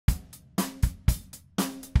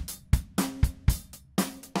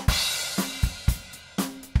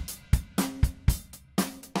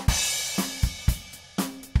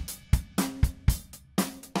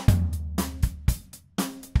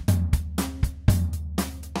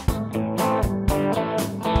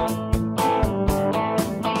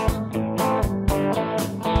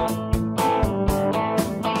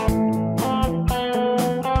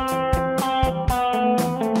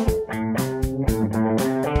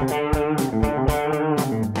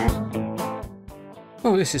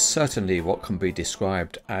this is certainly what can be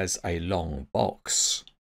described as a long box.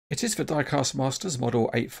 It is for Diecast Masters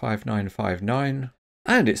model 85959,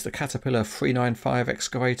 and it's the Caterpillar 395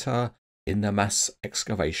 excavator in the mass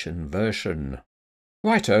excavation version.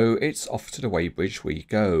 Righto, it's off to the weighbridge we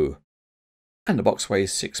go. And the box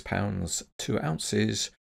weighs £6, 2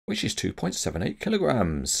 ounces, which is 2.78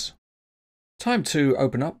 kilograms. Time to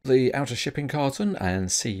open up the outer shipping carton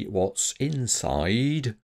and see what's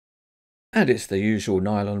inside. And it's the usual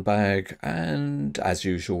nylon bag, and as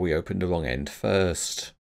usual we open the wrong end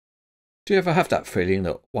first. Do you ever have that feeling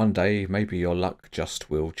that one day maybe your luck just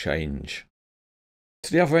will change?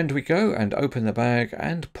 To the other end we go and open the bag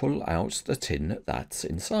and pull out the tin that's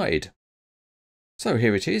inside. So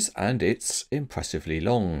here it is, and it's impressively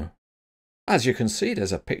long. As you can see,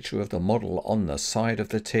 there's a picture of the model on the side of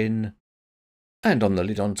the tin, and on the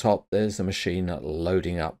lid on top there's the machine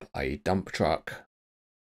loading up a dump truck.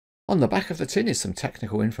 On the back of the tin is some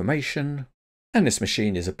technical information, and this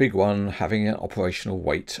machine is a big one, having an operational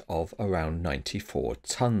weight of around 94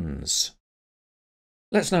 tons.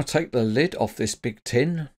 Let's now take the lid off this big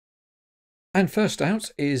tin, and first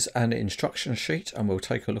out is an instruction sheet, and we'll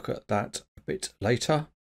take a look at that a bit later.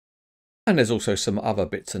 And there's also some other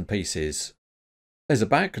bits and pieces. There's a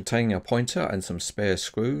bag containing a pointer and some spare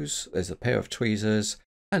screws, there's a pair of tweezers,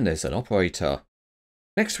 and there's an operator.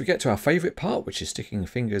 Next we get to our favourite part, which is sticking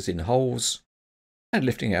fingers in holes and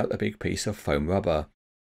lifting out a big piece of foam rubber.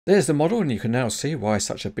 There's the model, and you can now see why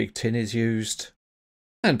such a big tin is used.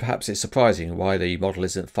 And perhaps it's surprising why the model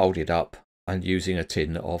isn't folded up and using a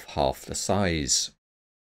tin of half the size.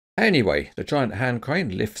 Anyway, the giant hand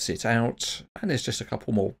crane lifts it out, and there's just a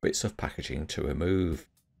couple more bits of packaging to remove.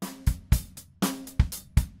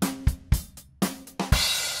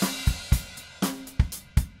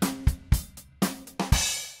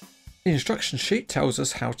 The instruction sheet tells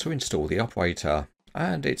us how to install the operator,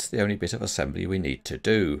 and it's the only bit of assembly we need to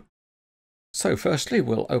do. So firstly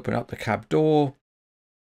we'll open up the cab door,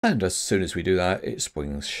 and as soon as we do that it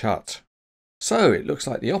springs shut. So it looks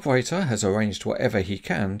like the operator has arranged whatever he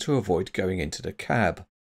can to avoid going into the cab.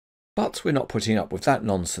 But we're not putting up with that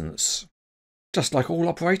nonsense. Just like all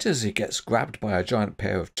operators, he gets grabbed by a giant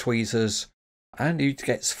pair of tweezers and he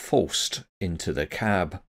gets forced into the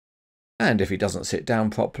cab. And if he doesn't sit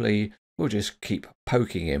down properly, we'll just keep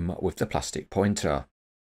poking him with the plastic pointer.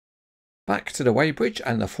 Back to the weighbridge,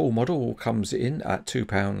 and the full model comes in at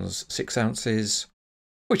 £2, 6 ounces,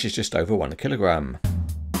 which is just over 1 kilogram.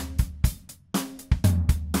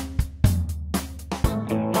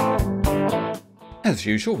 As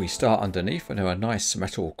usual, we start underneath, and there are nice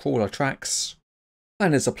metal crawler tracks,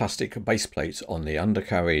 and there's a plastic base plate on the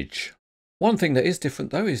undercarriage. One thing that is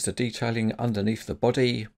different though is the detailing underneath the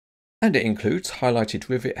body, and it includes highlighted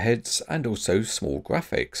rivet heads and also small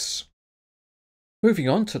graphics. Moving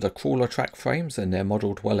on to the crawler track frames, and they're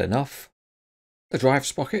modelled well enough. The drive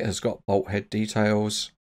sprocket has got bolt head details,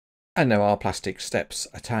 and there are plastic steps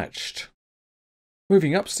attached.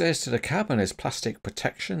 Moving upstairs to the cab, and there's plastic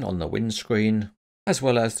protection on the windscreen, as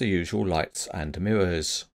well as the usual lights and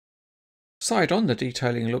mirrors. Side on, the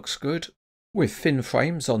detailing looks good, with thin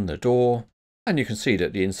frames on the door, and you can see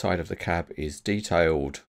that the inside of the cab is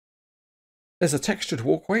detailed. There's a textured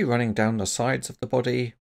walkway running down the sides of the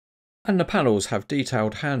body, and the panels have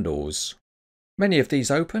detailed handles. Many of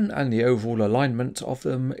these open, and the overall alignment of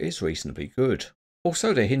them is reasonably good.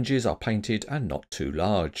 Also, the hinges are painted and not too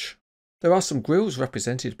large. There are some grills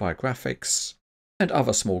represented by graphics, and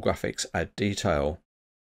other small graphics add detail.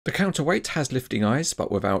 The counterweight has lifting eyes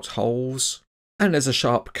but without holes, and there's a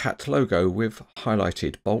sharp cat logo with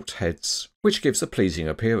highlighted bolt heads, which gives a pleasing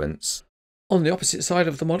appearance. On the opposite side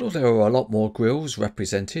of the model there are a lot more grills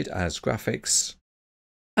represented as graphics,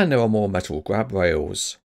 and there are more metal grab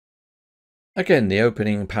rails. Again, the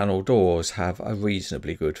opening panel doors have a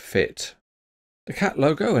reasonably good fit. The cat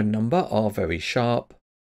logo and number are very sharp,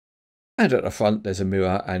 and at the front there's a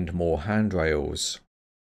mirror and more handrails.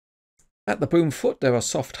 At the boom foot there are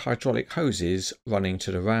soft hydraulic hoses running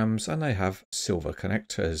to the rams, and they have silver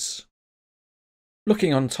connectors.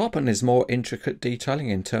 Looking on top, and there's more intricate detailing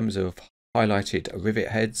in terms of highlighted rivet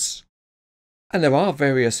heads, and there are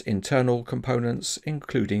various internal components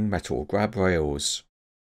including metal grab rails.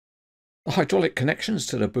 The hydraulic connections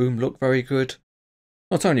to the boom look very good,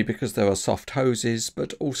 not only because there are soft hoses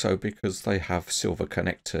but also because they have silver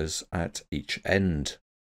connectors at each end.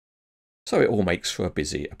 So it all makes for a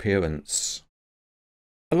busy appearance.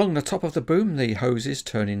 Along the top of the boom the hoses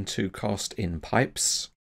turn into cast-in pipes,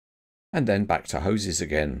 and then back to hoses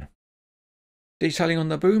again. Detailing on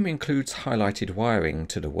the boom includes highlighted wiring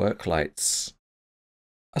to the work lights.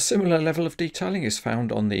 A similar level of detailing is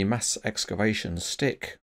found on the mass excavation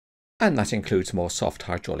stick, and that includes more soft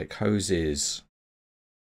hydraulic hoses.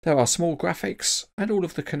 There are small graphics, and all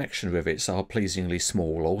of the connection rivets are pleasingly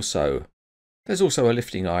small also. There's also a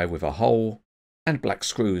lifting eye with a hole, and black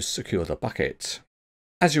screws secure the bucket.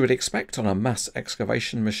 As you would expect on a mass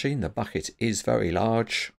excavation machine, the bucket is very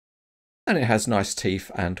large, and it has nice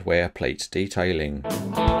teeth and wear plate detailing.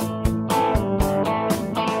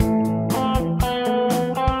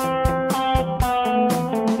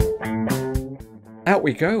 Out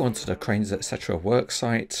we go onto the Cranes Etc.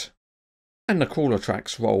 worksite, and the crawler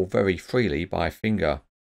tracks roll very freely by finger,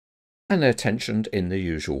 and they're tensioned in the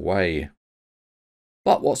usual way.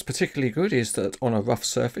 But what's particularly good is that on a rough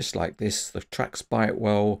surface like this, the tracks bite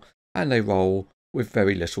well and they roll with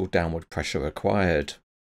very little downward pressure required.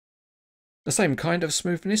 The same kind of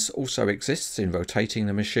smoothness also exists in rotating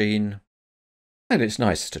the machine, and it's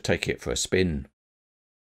nice to take it for a spin.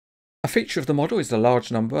 A feature of the model is the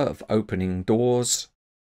large number of opening doors,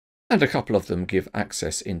 and a couple of them give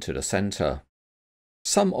access into the centre.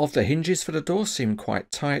 Some of the hinges for the doors seem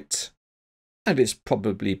quite tight, and it's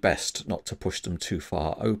probably best not to push them too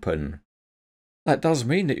far open. That does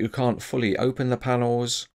mean that you can't fully open the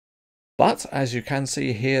panels, but as you can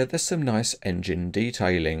see here, there's some nice engine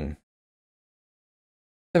detailing.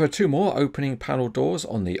 There are two more opening panel doors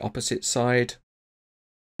on the opposite side,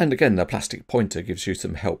 and again the plastic pointer gives you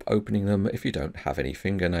some help opening them if you don't have any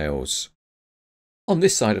fingernails. On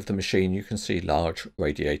this side of the machine you can see large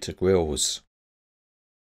radiator grills.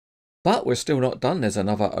 But we're still not done, there's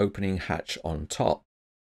another opening hatch on top.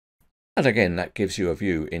 And again that gives you a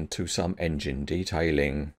view into some engine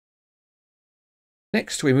detailing.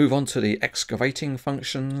 Next we move on to the excavating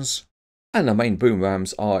functions, and the main boom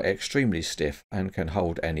rams are extremely stiff and can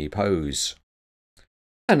hold any pose.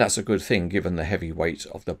 And that's a good thing given the heavy weight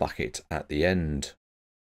of the bucket at the end.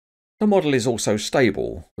 The model is also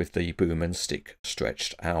stable with the boom and stick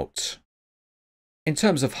stretched out. In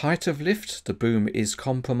terms of height of lift, the boom is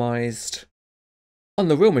compromised. On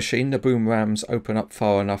the real machine, the boom rams open up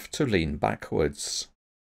far enough to lean backwards,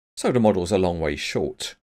 so the model's a long way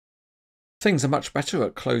short. Things are much better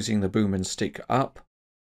at closing the boom and stick up,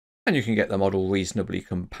 and you can get the model reasonably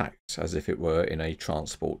compact as if it were in a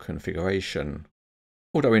transport configuration,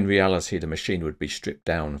 although in reality the machine would be stripped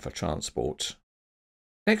down for transport.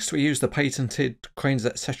 Next we use the patented Cranes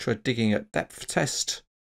Etc. digging at depth test,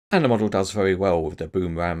 and the model does very well with the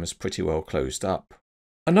boom rams pretty well closed up.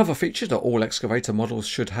 Another feature that all excavator models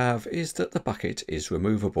should have is that the bucket is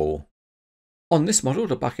removable. On this model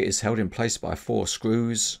the bucket is held in place by 4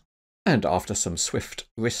 screws, and after some swift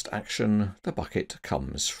wrist action the bucket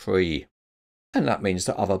comes free. And that means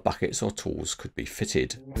that other buckets or tools could be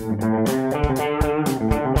fitted.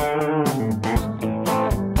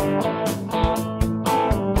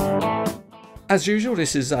 As usual,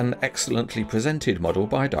 this is an excellently presented model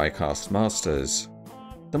by Diecast Masters.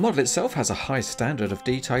 The model itself has a high standard of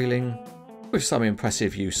detailing, with some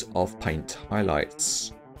impressive use of paint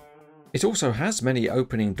highlights. It also has many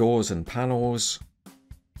opening doors and panels,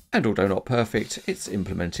 and although not perfect, it's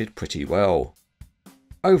implemented pretty well.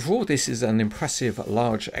 Overall, this is an impressive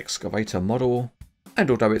large excavator model, and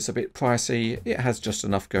although it's a bit pricey, it has just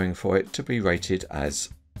enough going for it to be rated as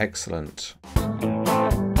excellent.